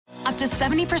up to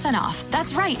 70% off.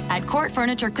 That's right, at Court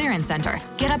Furniture Clearance Center.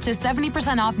 Get up to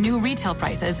 70% off new retail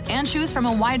prices and choose from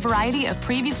a wide variety of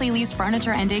previously leased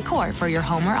furniture and decor for your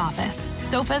home or office.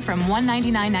 Sofas from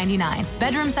 $199.99,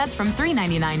 bedroom sets from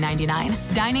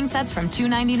 $399.99, dining sets from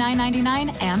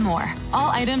 $299.99, and more. All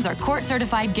items are Court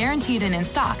certified, guaranteed, and in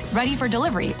stock, ready for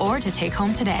delivery or to take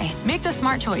home today. Make the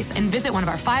smart choice and visit one of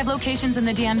our 5 locations in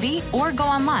the DMV or go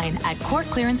online at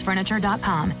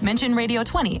courtclearancefurniture.com. Mention Radio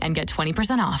 20 and get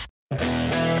 20% off. Hey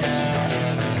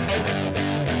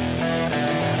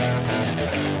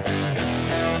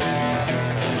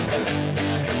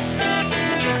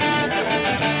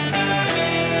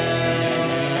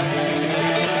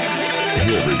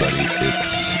everybody,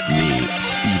 it's me,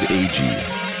 Steve Agee,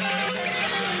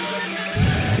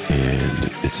 and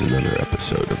it's another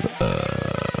episode of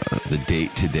the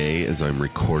date today as I'm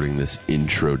recording this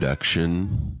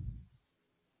introduction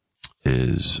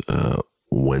is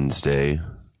Wednesday,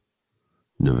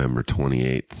 November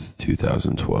 28th,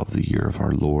 2012, the year of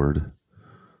our Lord,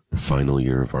 the final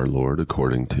year of our Lord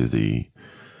according to the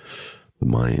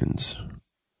Mayans.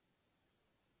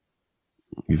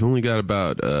 You've only got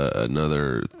about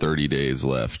another 30 days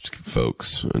left,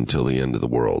 folks, until the end of the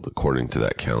world, according to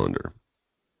that calendar.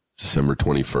 December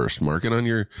 21st. Mark it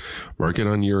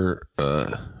on your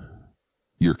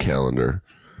calendar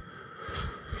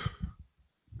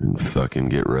and fucking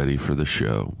get ready for the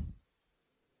show.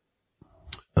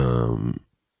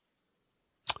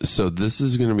 So this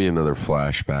is going to be another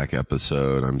flashback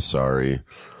episode. I'm sorry.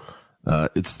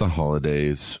 It's the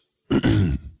holidays.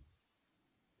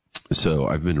 So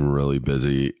I've been really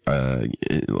busy.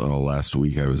 Last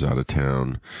week I was out of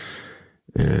town,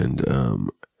 and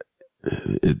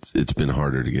it's been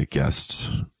harder to get guests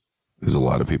because a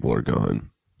lot of people are gone.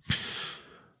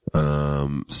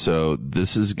 So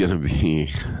this is going to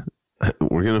be,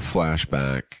 we're going to flash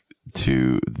back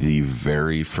to the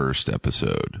very first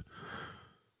episode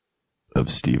of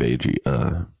Steve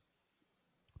Agee.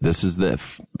 This is the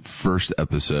first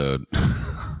episode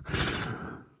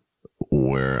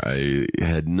where I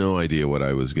had no idea what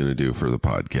I was going to do for the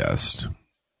podcast.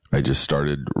 I just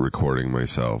started recording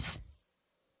myself,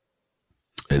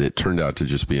 and it turned out to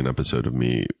just be an episode of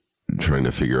me trying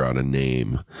to figure out a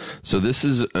name. So this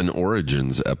is an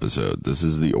origins episode. This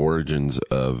is the origins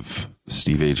of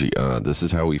Steve Agee. This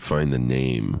is how we find the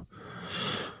name.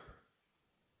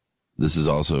 This is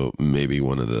also maybe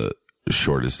one of the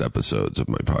shortest episodes of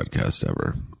my podcast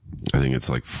ever. I think it's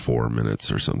like 4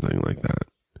 minutes or something like that.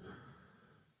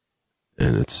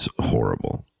 And it's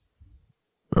horrible.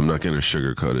 I'm not going to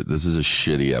sugarcoat it. This is a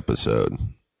shitty episode.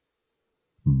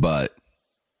 But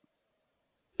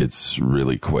it's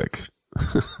really quick.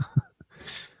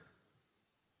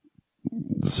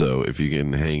 So if you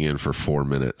can hang in for 4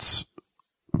 minutes,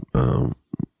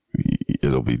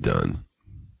 it'll be done.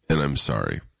 And I'm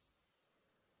sorry.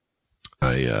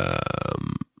 I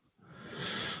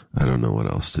don't know what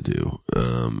else to do.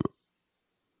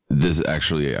 This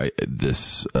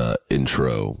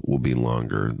intro will be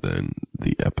longer than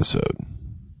the episode.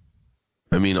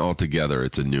 I mean, altogether,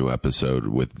 it's a new episode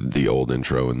with the old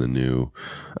intro and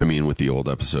with the old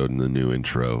episode and the new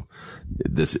intro.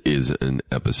 This is an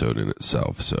episode in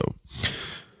itself, so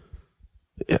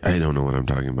I don't know what I'm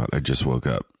talking about. I just woke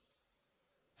up,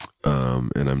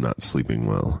 and I'm not sleeping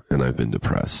well, and I've been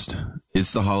depressed.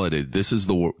 It's the holidays. This is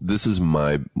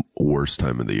my worst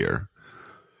time of the year.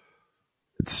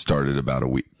 It started about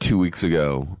 2 weeks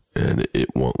ago, and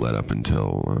it won't let up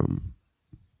until,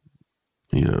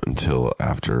 until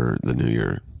after the new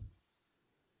year.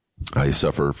 I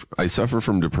suffer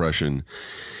from depression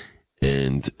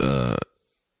and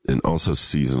also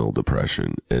seasonal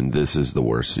depression, and this is the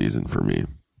worst season for me.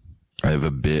 I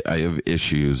have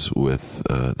issues with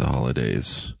the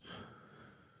holidays.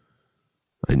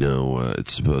 I know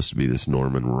it's supposed to be this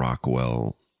Norman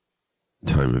Rockwell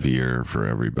time of year for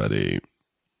everybody.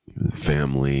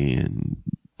 Family and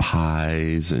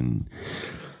pies and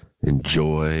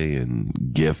joy and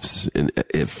gifts, and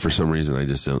if for some reason I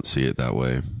just don't see it that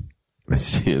way. I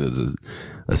see it as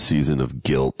a season of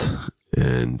guilt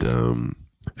and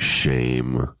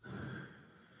shame.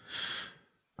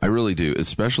 I really do,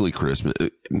 especially Christmas.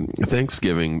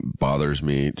 Thanksgiving bothers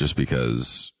me just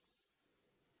because,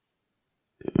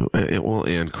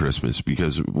 and Christmas,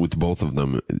 because with both of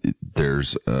them,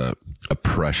 there's a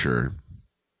pressure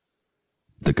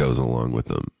that goes along with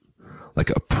them,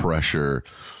 like a pressure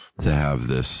to have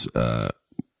this,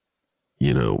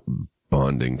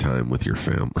 bonding time with your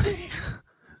family,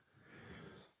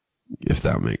 if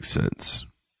that makes sense.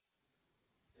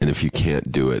 And if you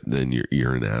can't do it, then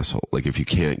you're an asshole. Like if you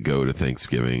can't go to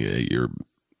Thanksgiving at your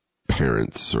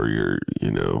parents or your,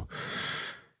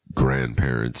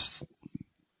 grandparents,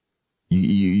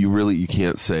 you really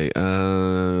can't say,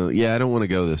 yeah, I don't want to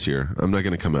go this year. I'm not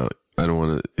going to come out. I don't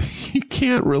want to. You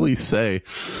can't really say,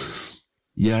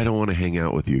 yeah, I don't want to hang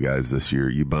out with you guys this year.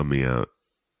 You bum me out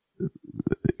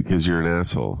because you're an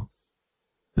asshole.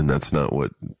 And that's not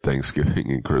what Thanksgiving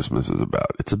and Christmas is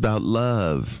about. It's about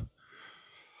love.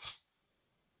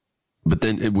 But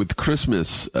then with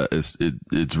Christmas,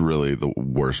 it's really the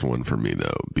worst one for me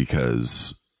though,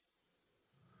 because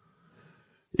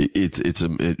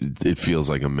it feels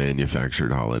like a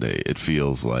manufactured holiday. It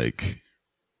feels like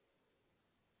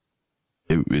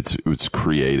it's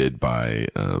created by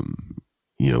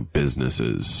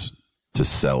businesses to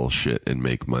sell shit and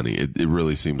make money. It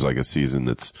really seems like a season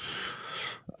that's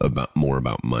more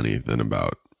about money than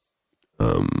about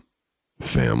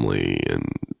family and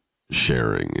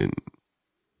sharing. And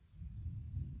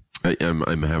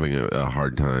I'm having a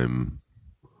hard time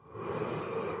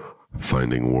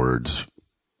finding words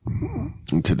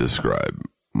to describe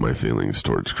my feelings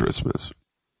towards Christmas.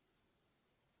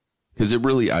 Because it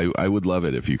really, I would love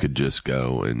it if you could just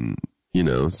go and,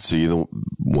 see the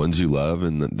ones you love,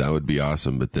 and that would be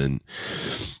awesome. But then,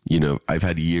 I've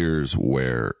had years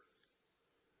where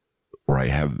I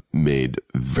have made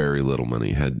very little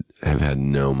money, have had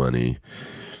no money,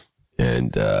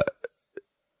 and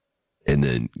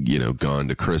then, gone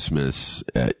to Christmas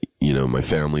at, my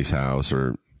family's house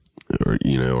or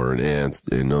an aunt's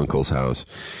and uncle's house,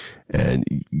 and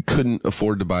couldn't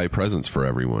afford to buy presents for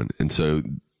everyone. And so,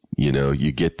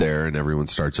 you get there and everyone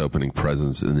starts opening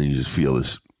presents, and then you just feel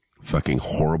this fucking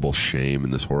horrible shame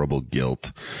and this horrible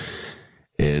guilt.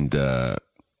 And,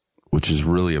 which is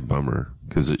really a bummer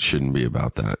because it shouldn't be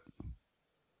about that.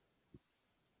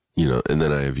 And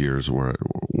then I have years where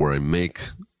I make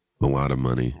a lot of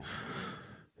money,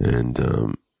 and,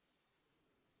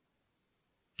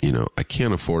 I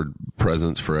can't afford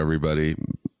presents for everybody,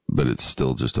 but it's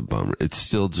still just a bummer. It's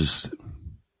still just,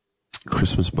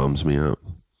 Christmas bums me out.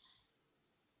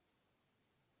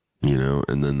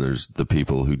 And then there's the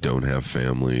people who don't have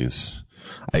families.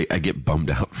 I get bummed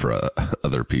out for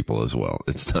other people as well.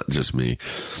 It's not just me.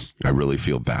 I really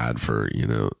feel bad for,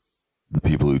 the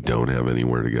people who don't have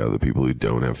anywhere to go, the people who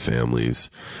don't have families,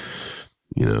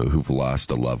 who've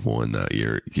lost a loved one that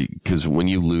year. Because when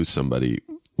you lose somebody,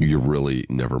 you're really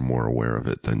never more aware of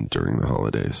it than during the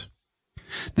holidays.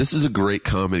 This is a great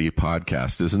comedy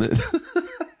podcast, isn't it?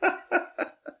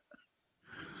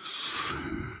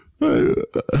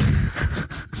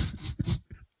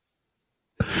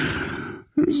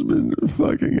 There's been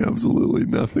fucking absolutely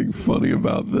nothing funny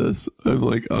about this. I'm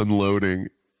like unloading.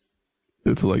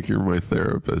 It's like you're my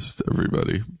therapist,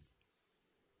 everybody.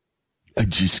 I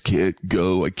just can't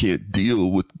go. I can't deal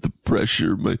with the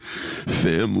pressure of my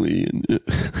family. And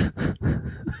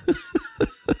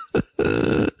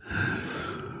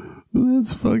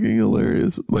that's fucking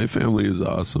hilarious. My family is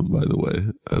awesome, by the way.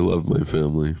 I love my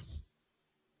family.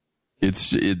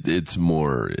 It's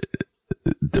more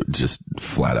just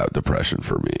flat out depression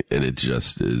for me. And it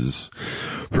just is,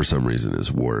 for some reason,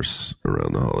 is worse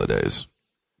around the holidays.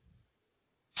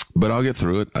 But I'll get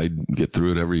through it. I get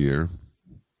through it every year.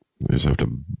 I just have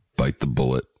to bite the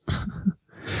bullet.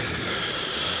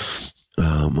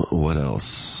 What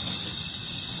else?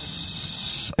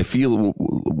 I feel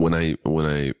when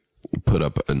I put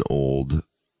up an old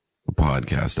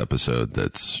podcast episode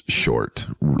that's short,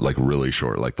 like really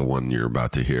short, like the one you're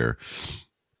about to hear,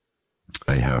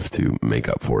 I have to make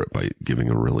up for it by giving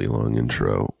a really long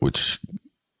intro, which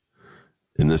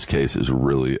in this case is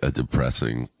really a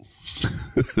depressing,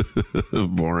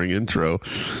 boring intro.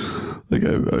 Like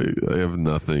I have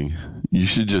nothing. You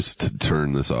should just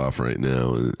turn this off right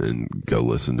now and go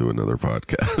listen to another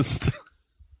podcast.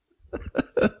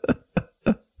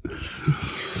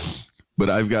 But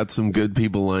I've got some good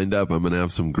people lined up. I'm going to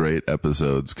have some great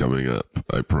episodes coming up.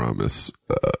 I promise.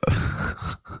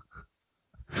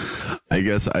 I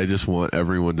guess I just want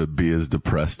everyone to be as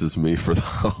depressed as me for the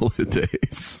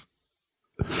holidays.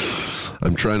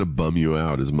 I'm trying to bum you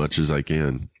out as much as I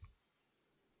can.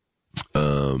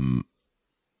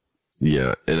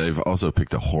 Yeah, and I've also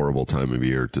picked a horrible time of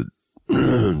year to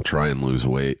try and lose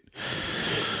weight.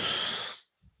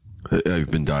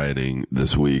 I've been dieting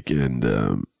this week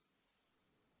and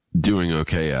doing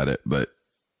okay at it, but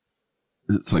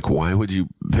it's like, why would you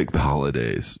pick the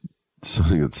holidays?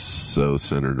 Something that's so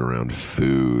centered around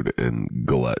food and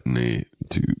gluttony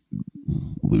to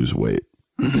lose weight.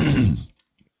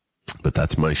 But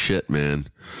that's my shit, man.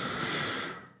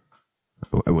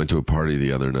 I went to a party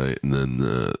the other night, and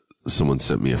then someone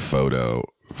sent me a photo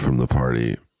from the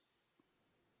party.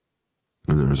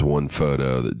 And there was one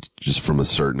photo that just from a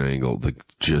certain angle, like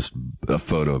just a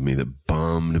photo of me that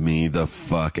bummed me the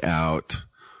fuck out.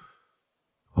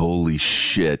 Holy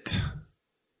shit.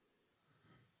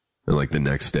 And like the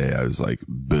next day I was like,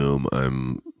 boom,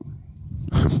 I'm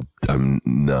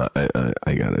not,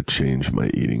 I gotta change my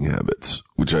eating habits,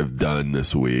 which I've done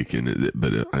this week,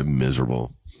 but I'm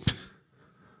miserable.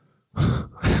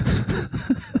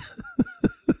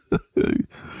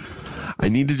 I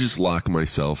need to just lock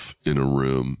myself in a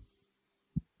room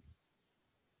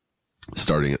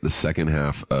starting at the second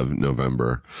half of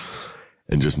November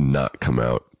and just not come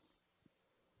out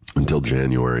until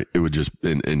January. It would just,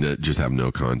 and just have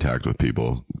no contact with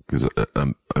people because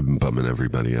I'm bumming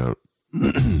everybody out.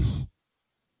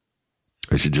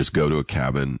 I should just go to a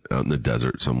cabin out in the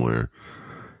desert somewhere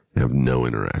and have no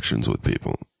interactions with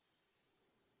people.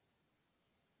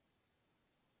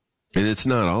 And it's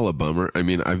not all a bummer. I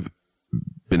mean, I've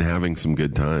been having some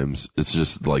good times. It's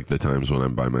just like the times when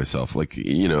I'm by myself. Like,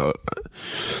 you know,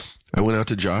 I went out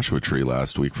to Joshua Tree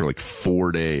last week for like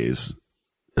 4 days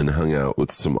and hung out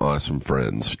with some awesome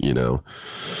friends, you know.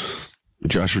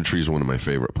 Joshua Tree is one of my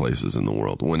favorite places in the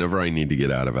world. Whenever I need to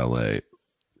get out of LA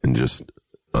and just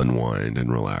unwind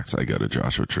and relax, I go to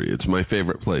Joshua Tree. It's my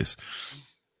favorite place.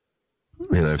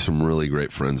 And I have some really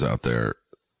great friends out there.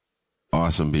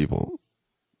 Awesome people.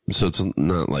 So it's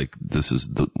not like this is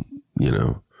the, you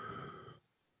know,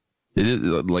 it is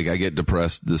like I get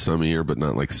depressed this time of year, but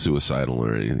not like suicidal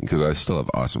or anything, because I still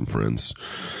have awesome friends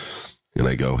and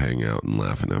I go hang out and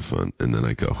laugh and have fun. And then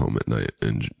I go home at night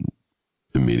and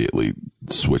immediately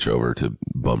switch over to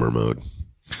bummer mode.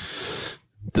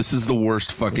 This is the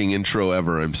worst fucking intro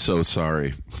ever. I'm so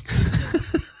sorry.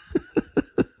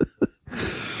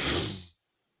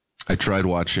 I tried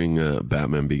watching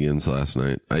Batman Begins last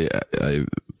night. I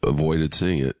avoided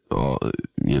seeing it all,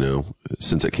 you know,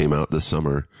 since it came out this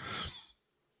summer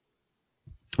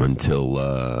until,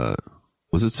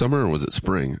 was it summer or was it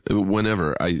spring?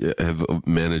 Whenever. I have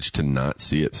managed to not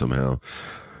see it somehow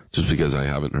just because I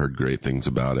haven't heard great things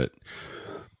about it.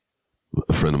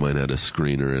 A friend of mine had a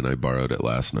screener and I borrowed it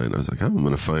last night. I was like, oh, I'm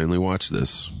going to finally watch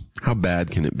this. How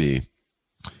bad can it be?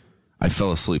 I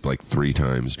fell asleep like 3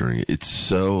 times during it. It's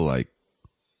so like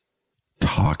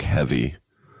talk heavy.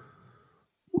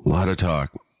 A lot of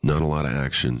talk, not a lot of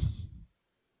action.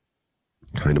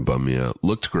 Kind of bummed me out.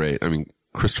 Looked great. I mean,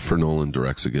 Christopher Nolan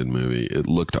directs a good movie. It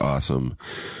looked awesome.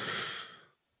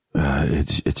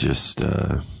 It just,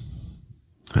 I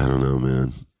don't know,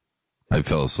 man. I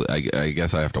fell asleep. I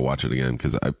guess I have to watch it again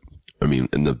because I mean,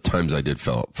 and the times I did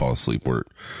fall asleep were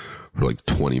like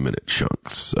 20-minute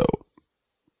chunks. So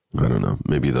I don't know.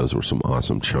 Maybe those were some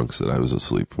awesome chunks that I was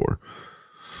asleep for.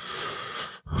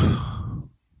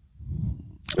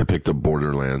 I picked up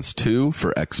Borderlands 2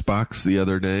 for Xbox the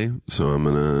other day, so I'm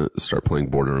going to start playing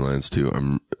Borderlands 2.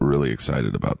 I'm really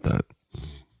excited about that.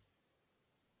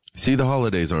 See, the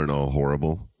holidays aren't all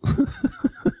horrible.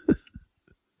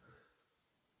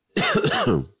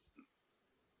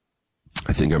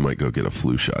 I think I might go get a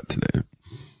flu shot today.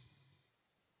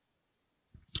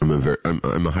 I'm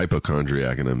a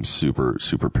hypochondriac and I'm super,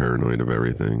 super paranoid of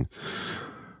everything.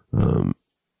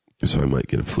 So I might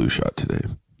get a flu shot today.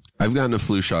 I've gotten a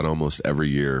flu shot almost every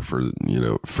year for, you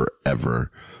know,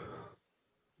 forever.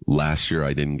 Last year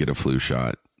I didn't get a flu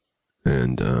shot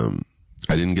and,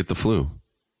 I didn't get the flu.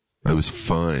 I was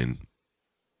fine.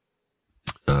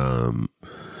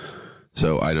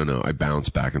 So I don't know. I bounce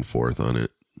back and forth on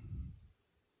it.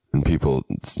 And people,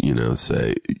 you know,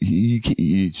 say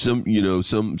some of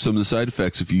the side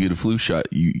effects if you get a flu shot,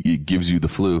 it gives you the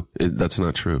flu. That's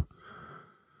not true.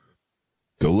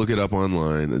 Go look it up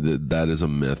online. That is a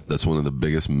myth. That's one of the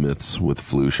biggest myths with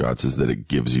flu shots is that it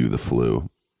gives you the flu.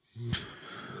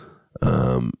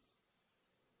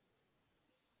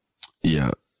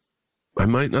 Yeah. I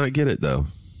might not get it though.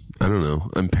 I don't know.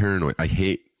 I'm paranoid.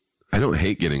 I don't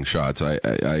hate getting shots. I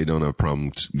don't have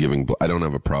problems giving, I don't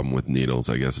have a problem with needles,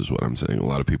 I guess is what I'm saying. A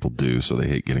lot of people do, so they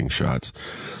hate getting shots.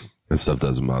 That stuff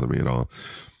doesn't bother me at all.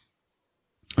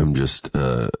 I'm just,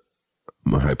 I'm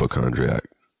a hypochondriac.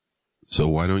 So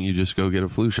why don't you just go get a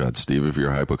flu shot, Steve, if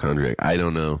you're a hypochondriac? I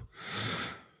don't know.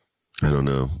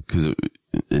 Because it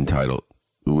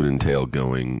would entail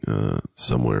going,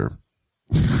 somewhere.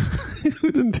 It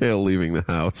would entail leaving the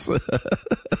house.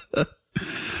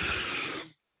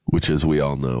 Which, as we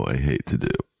all know, I hate to do.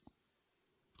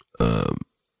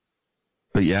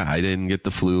 But yeah, I didn't get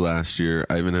the flu last year.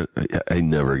 Ever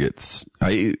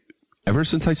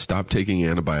since I stopped taking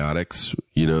antibiotics,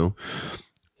 you know,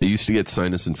 I used to get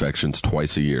sinus infections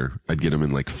twice a year. I'd get them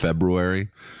in like February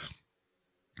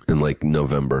and like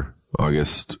November,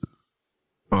 August.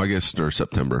 August or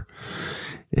September.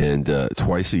 And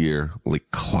twice a year,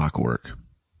 like clockwork.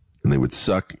 And they would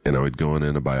suck, and I would go on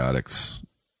antibiotics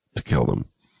to kill them.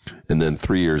 And then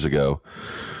 3 years ago,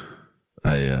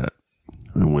 I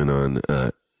went on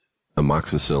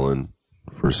amoxicillin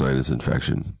for sinus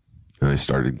infection, and I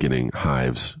started getting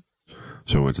hives.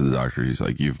 So I went to the doctor. He's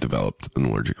like, you've developed an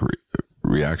allergic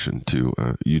reaction to,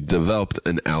 you developed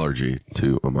an allergy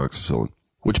to amoxicillin,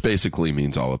 which basically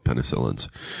means all of penicillins.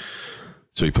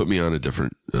 So he put me on a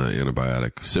different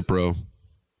antibiotic, Cipro,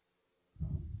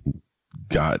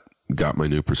 got my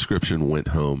new prescription, went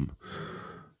home,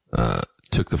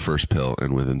 took the first pill,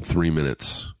 and within 3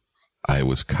 minutes, I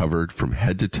was covered from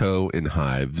head to toe in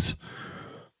hives.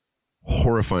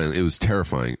 Horrifying. It was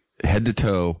terrifying. Head to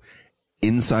toe,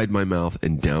 inside my mouth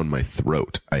and down my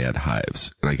throat, I had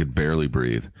hives, and I could barely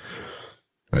breathe.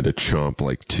 I had to chomp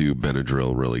like 2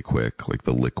 Benadryl really quick, like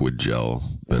the liquid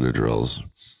gel Benadryls,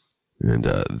 and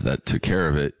that took care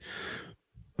of it.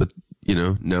 But,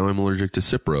 now I'm allergic to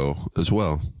Cipro as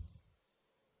well.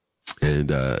 And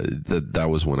that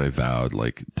was when I vowed,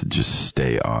 like, to just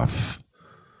stay off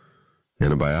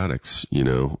antibiotics,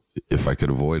 if I could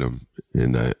avoid them.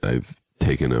 And I've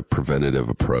taken a preventative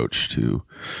approach to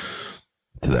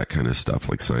that kind of stuff,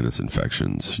 like sinus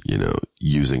infections,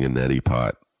 using a neti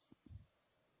pot,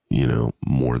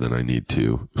 more than I need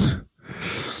to,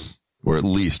 or at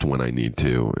least when I need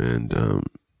to. And,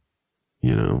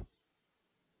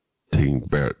 taking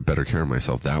better care of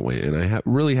myself that way. And I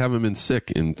really haven't been sick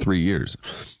in 3 years.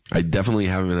 I definitely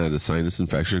haven't had a sinus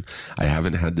infection. I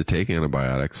haven't had to take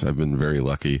antibiotics. I've been very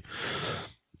lucky.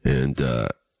 And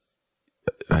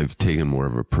I've taken more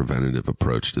of a preventative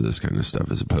approach to this kind of stuff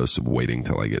as opposed to waiting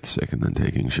till I get sick and then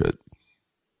taking shit.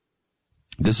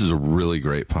 This is a really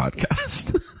great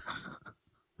podcast.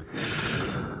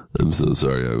 I'm so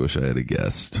sorry. I wish I had a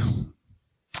guest.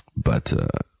 But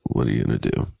what are you going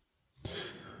to do?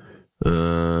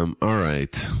 All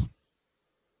right.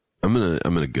 I'm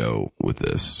gonna go with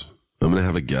this. I'm gonna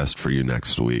have a guest for you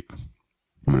next week.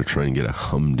 I'm gonna try and get a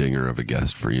humdinger of a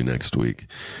guest for you next week,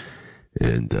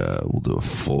 and we'll do a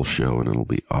full show, and it'll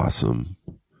be awesome.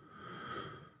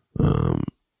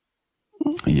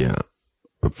 Yeah.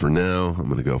 But for now, I'm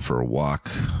gonna go for a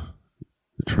walk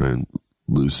to try and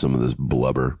lose some of this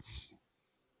blubber.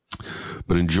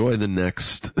 But enjoy the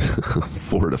next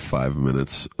 4 to 5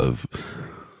 minutes of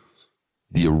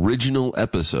the original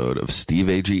episode of Steve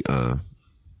Agee.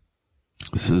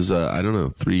 This is, 3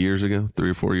 or 4 years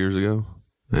ago.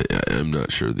 I'm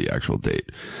not sure the actual date,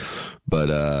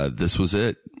 but, this was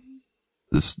it.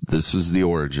 This was the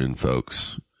origin,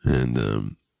 folks.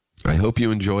 And, I hope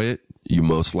you enjoy it. You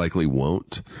most likely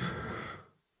won't.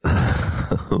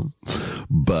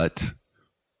 But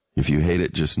if you hate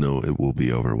it, just know it will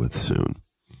be over with soon.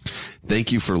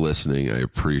 Thank you for listening. I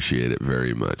appreciate it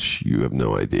very much. You have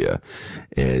no idea.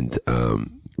 And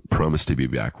promise to be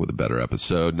back with a better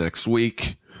episode next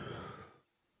week.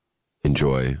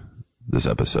 Enjoy this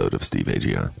episode of Steve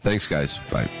Agee. Thanks, guys.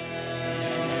 Bye.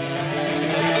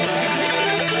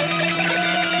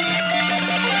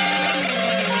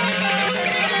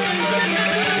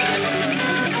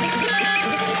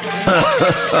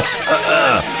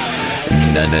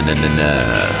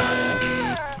 No.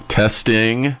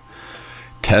 Testing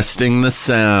the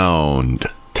sound.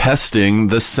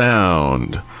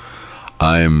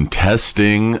 I'm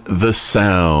testing the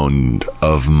sound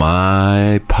of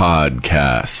my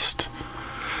podcast.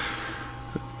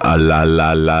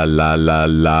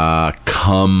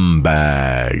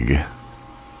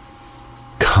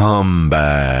 Cum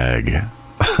bag.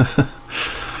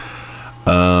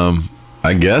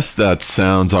 I guess that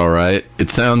sounds all right. It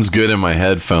sounds good in my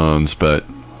headphones, but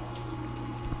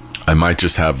I might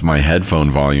just have my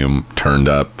headphone volume turned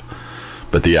up,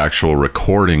 but the actual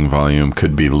recording volume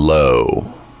could be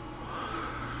low.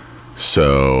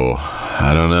 So,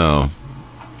 I don't know.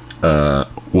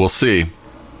 We'll see.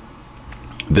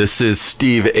 This is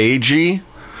Steve Agee.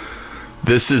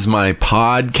 This is my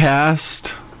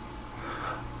podcast.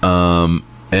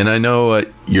 And I know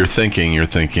what you're thinking. You're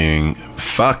thinking,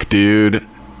 fuck, dude.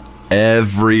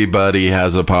 Everybody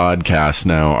has a podcast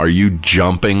now. Are you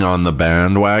jumping on the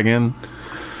bandwagon?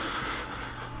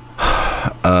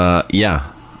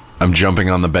 Yeah, I'm jumping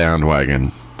on the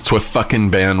bandwagon. That's what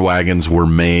fucking bandwagons were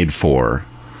made for.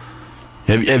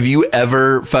 Have you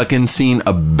ever fucking seen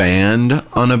a band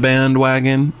on a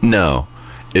bandwagon? No.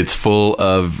 It's full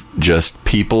of just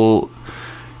people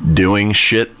doing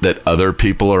shit that other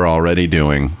people are already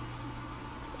doing.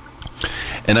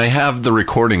 And I have the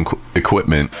recording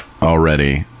equipment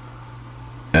already.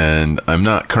 And I'm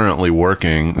not currently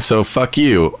working, so fuck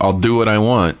you. I'll do what I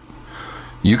want.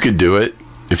 You could do it.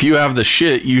 If you have the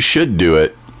shit, you should do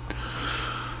it.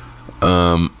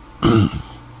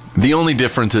 The only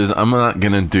difference is I'm not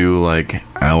going to do like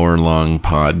hour-long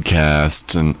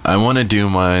podcasts, and I want to do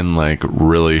mine like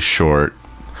really short.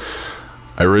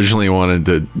 I originally wanted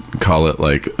to call it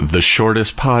like the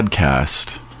shortest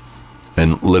podcast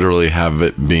and literally have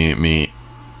it be me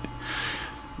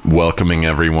welcoming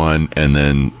everyone and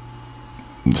then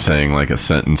saying like a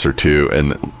sentence or two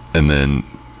and then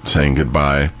saying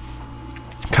goodbye.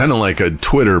 Kind of like a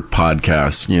Twitter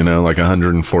podcast, you know, like a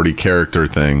 140 character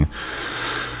thing.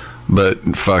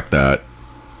 But fuck that.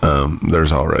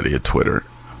 There's already a Twitter,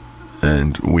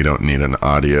 and we don't need an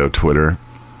audio Twitter.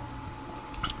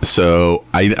 So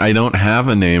I don't have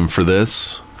a name for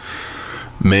this.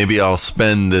 Maybe I'll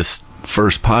spend this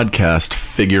first podcast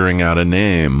figuring out a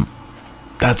name.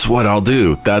 That's what I'll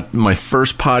do. That my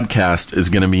first podcast is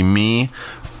going to be me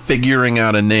figuring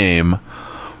out a name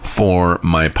for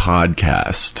my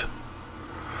podcast.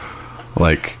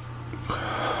 Like,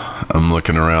 I'm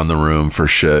looking around the room for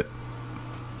shit.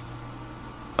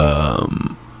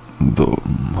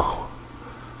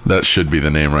 That should be the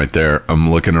name right there.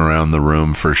 I'm looking around the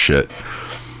room for shit.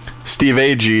 Steve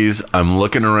Agee's I'm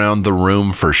looking around the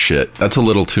room for shit. That's a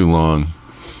little too long.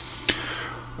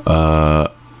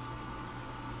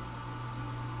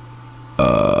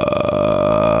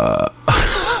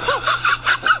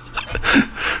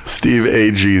 Steve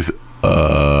Agee's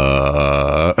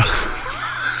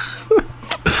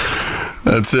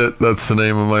That's it. That's the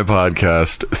name of my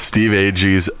podcast. Steve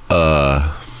Agee's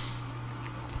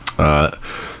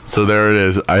So there it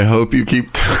is. I hope you keep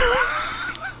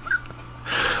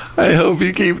I hope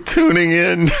you keep tuning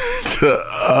in to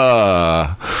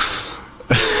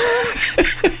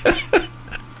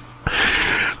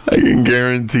I can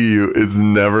guarantee you it's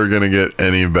never going to get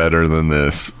any better than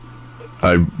this.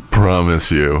 I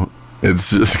promise you. It's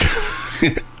just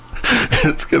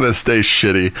it's going to stay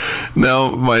shitty.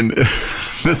 Now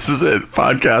this is it.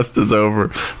 Podcast is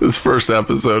over. This first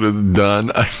episode is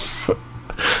done.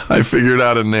 I figured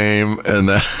out a name, and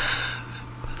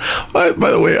by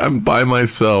the way, I'm by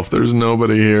myself. There's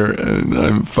nobody here, and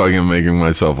I'm fucking making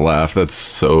myself laugh. That's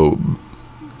so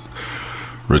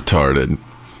retarded.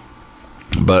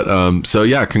 But so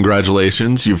yeah,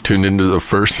 congratulations. You've tuned into the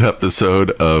first episode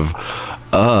of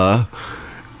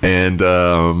and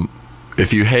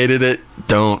if you hated it,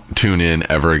 don't tune in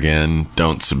ever again.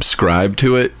 Don't subscribe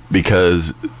to it,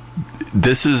 because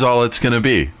this is all it's going to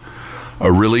be.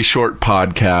 A really short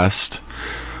podcast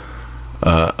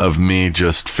of me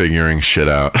just figuring shit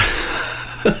out.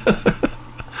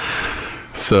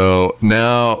 So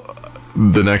now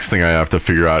the next thing I have to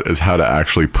figure out is how to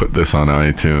actually put this on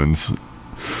iTunes.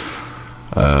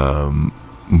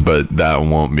 But that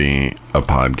won't be a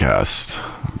podcast,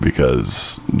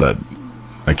 because that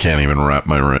I can't even wrap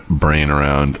my brain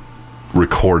around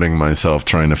recording myself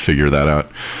trying to figure that out.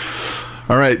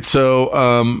 All right,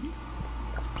 so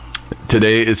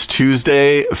today is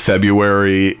Tuesday,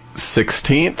 February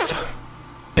 16th,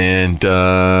 and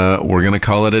we're going to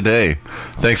call it a day.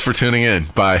 Thanks for tuning in.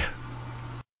 Bye.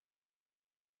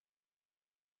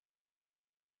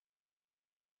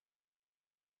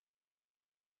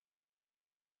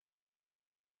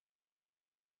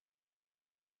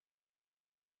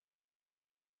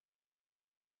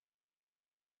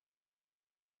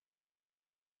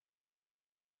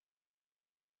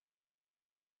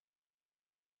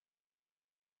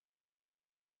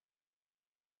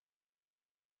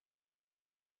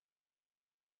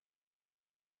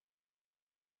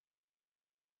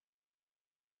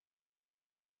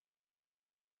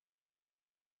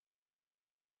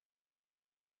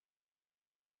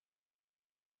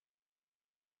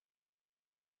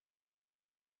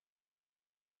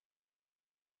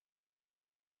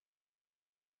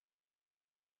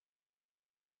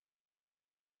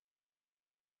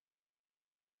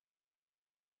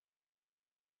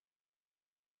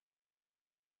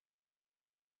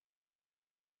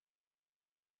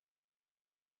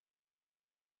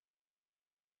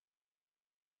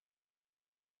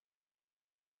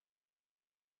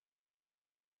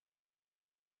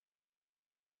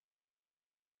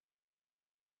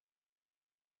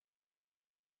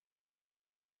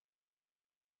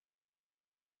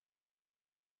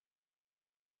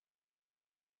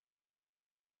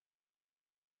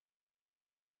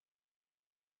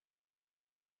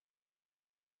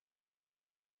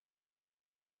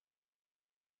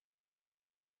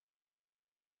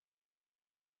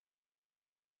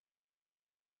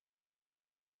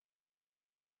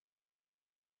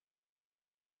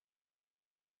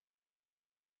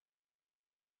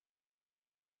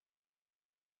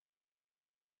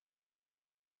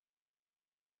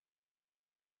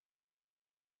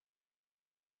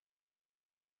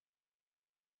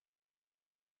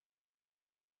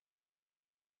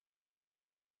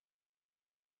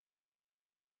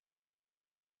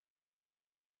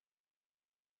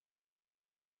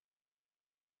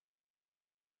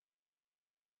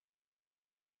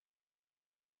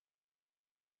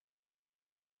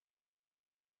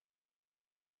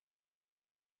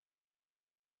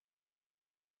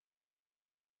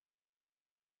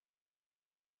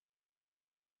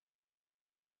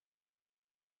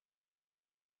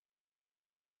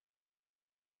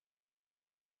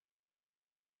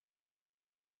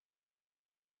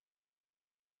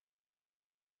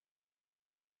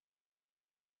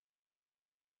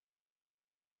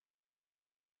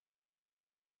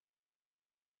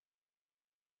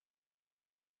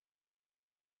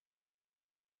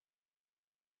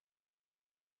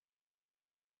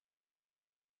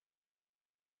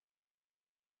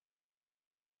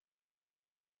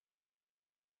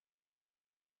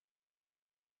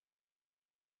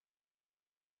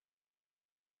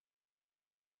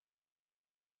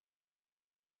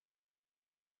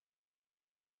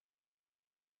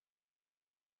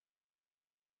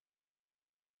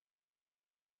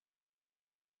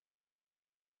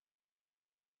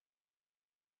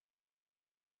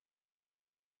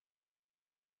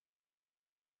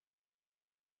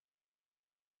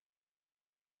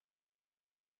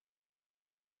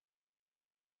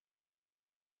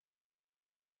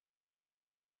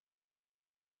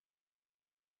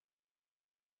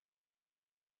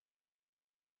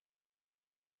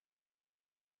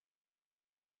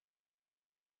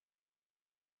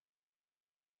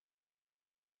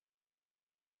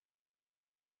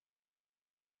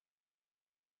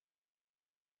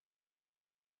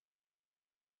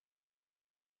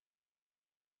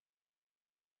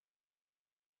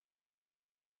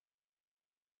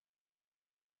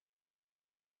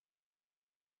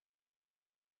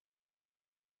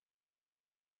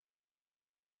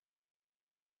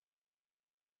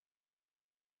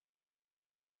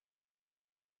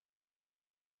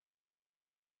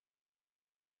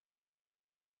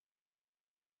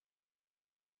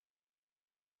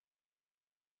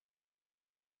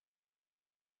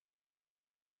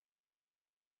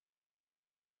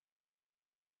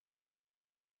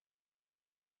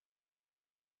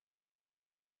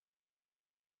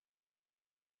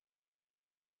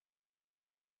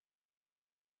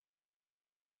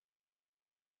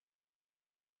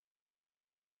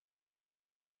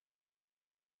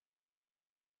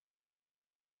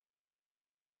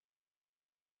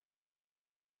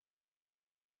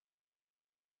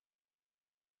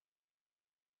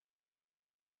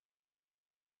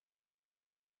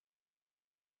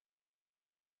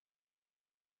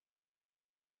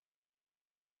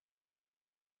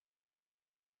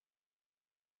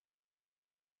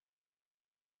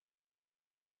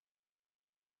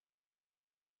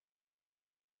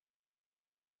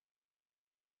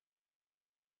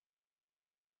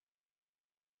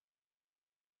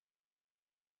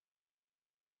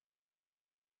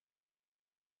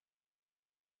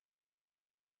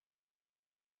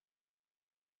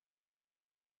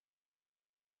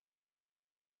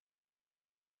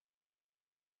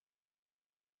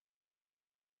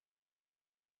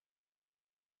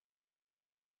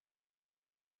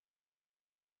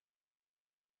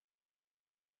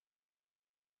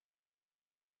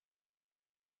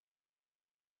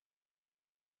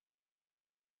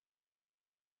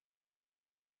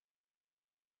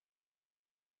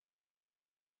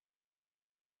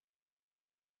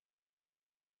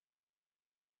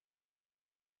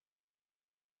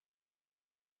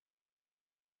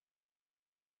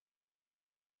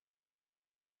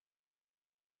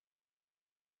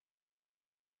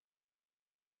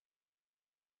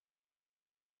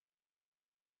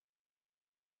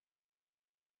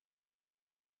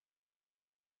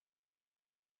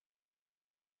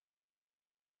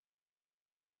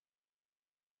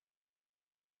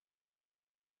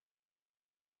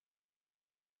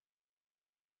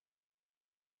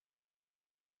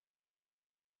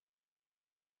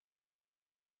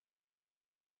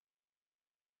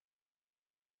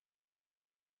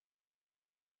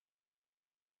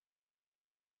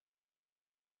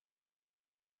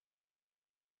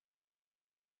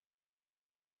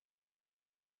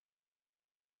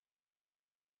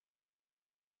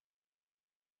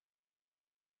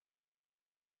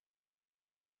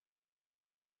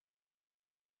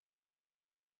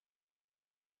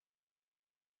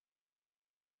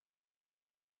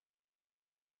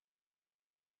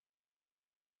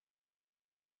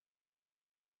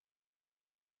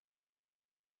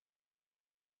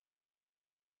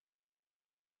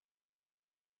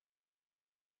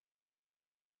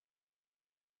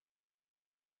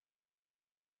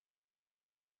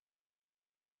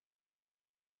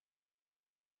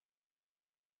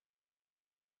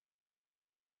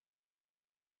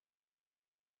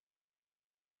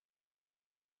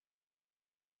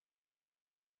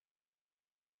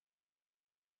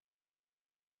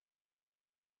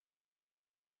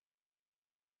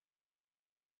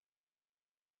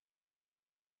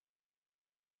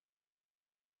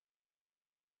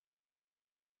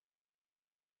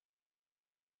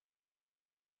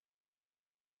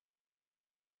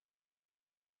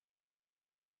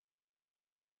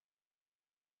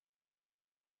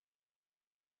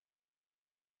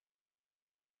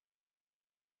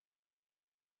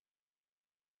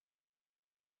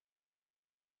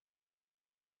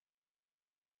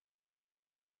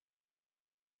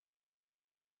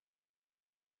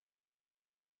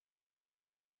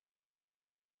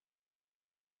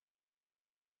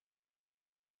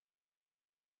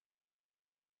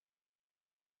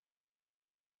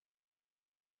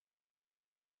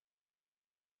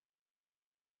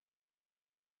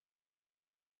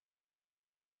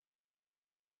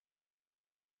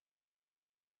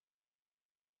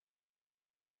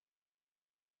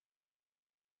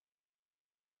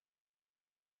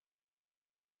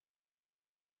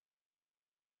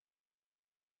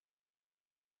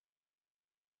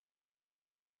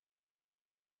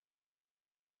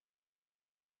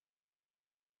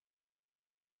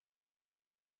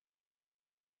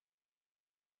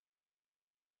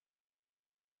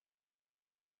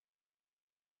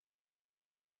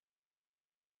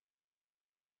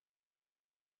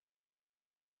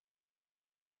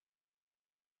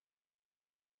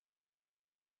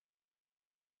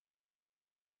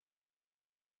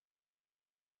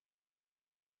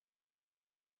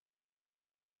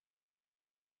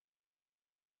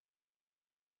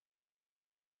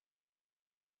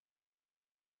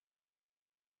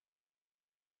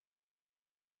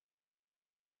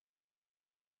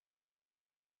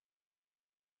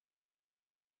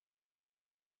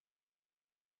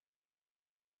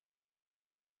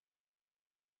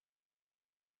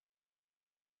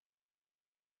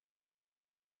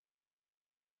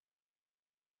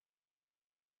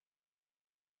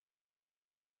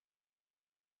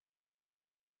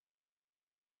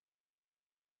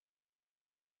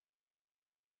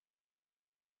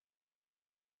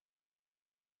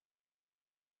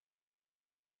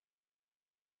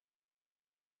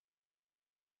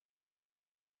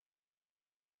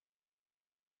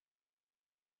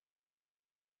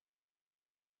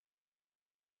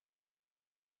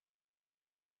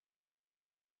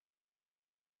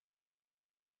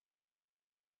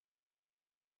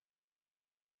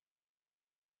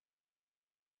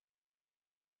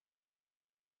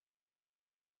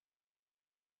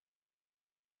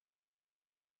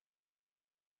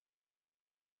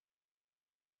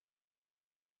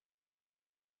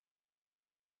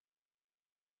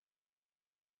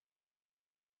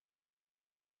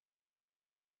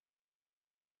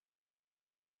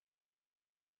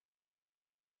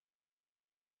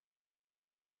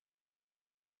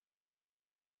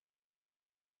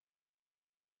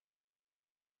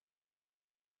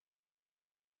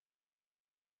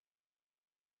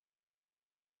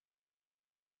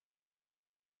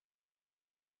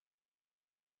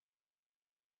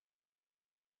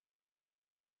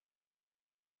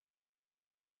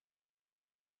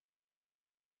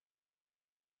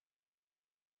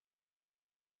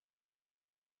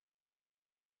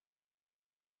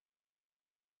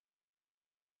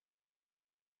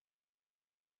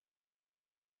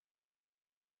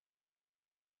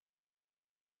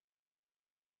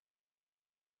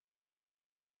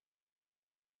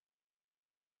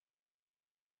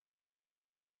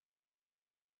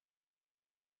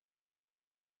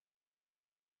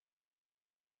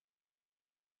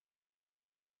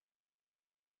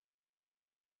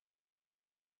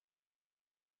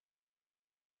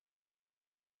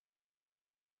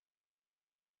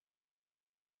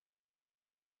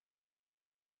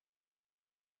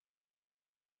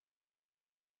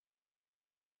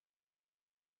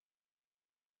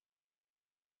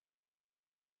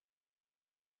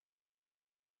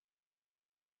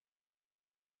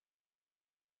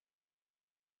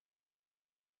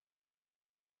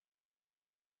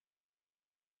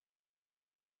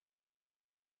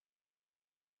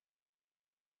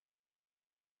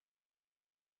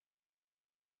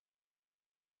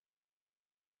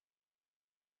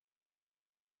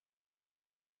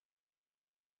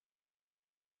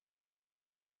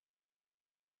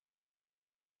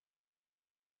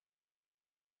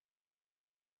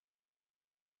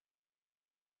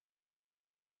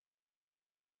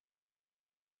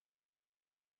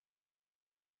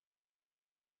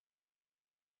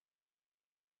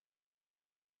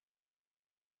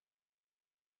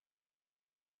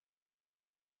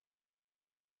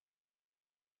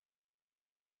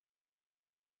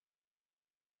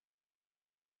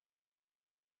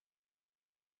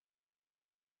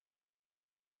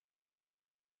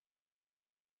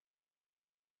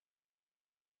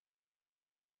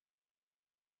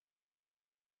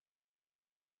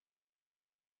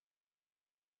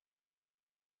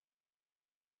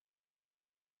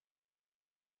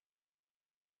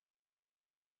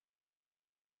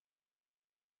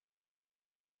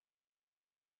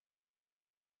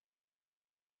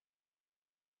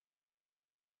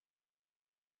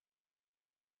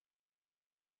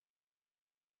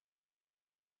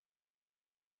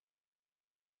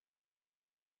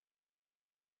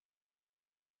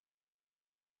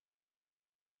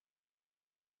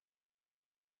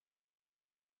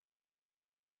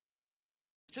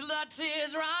 till the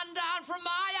tears run down from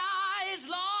my eyes.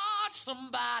 Lord,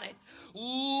 somebody,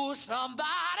 ooh,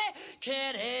 somebody,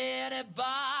 can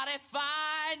anybody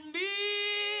find me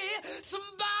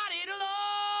somebody to love?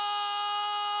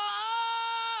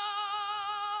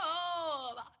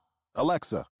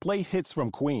 Alexa, play hits from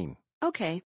Queen.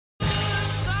 Okay.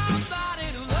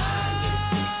 Somebody to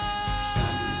love.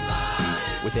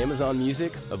 Somebody. With Amazon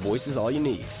Music, a voice is all you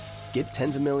need. Get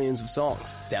tens of millions of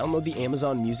songs. Download the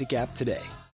Amazon Music app today.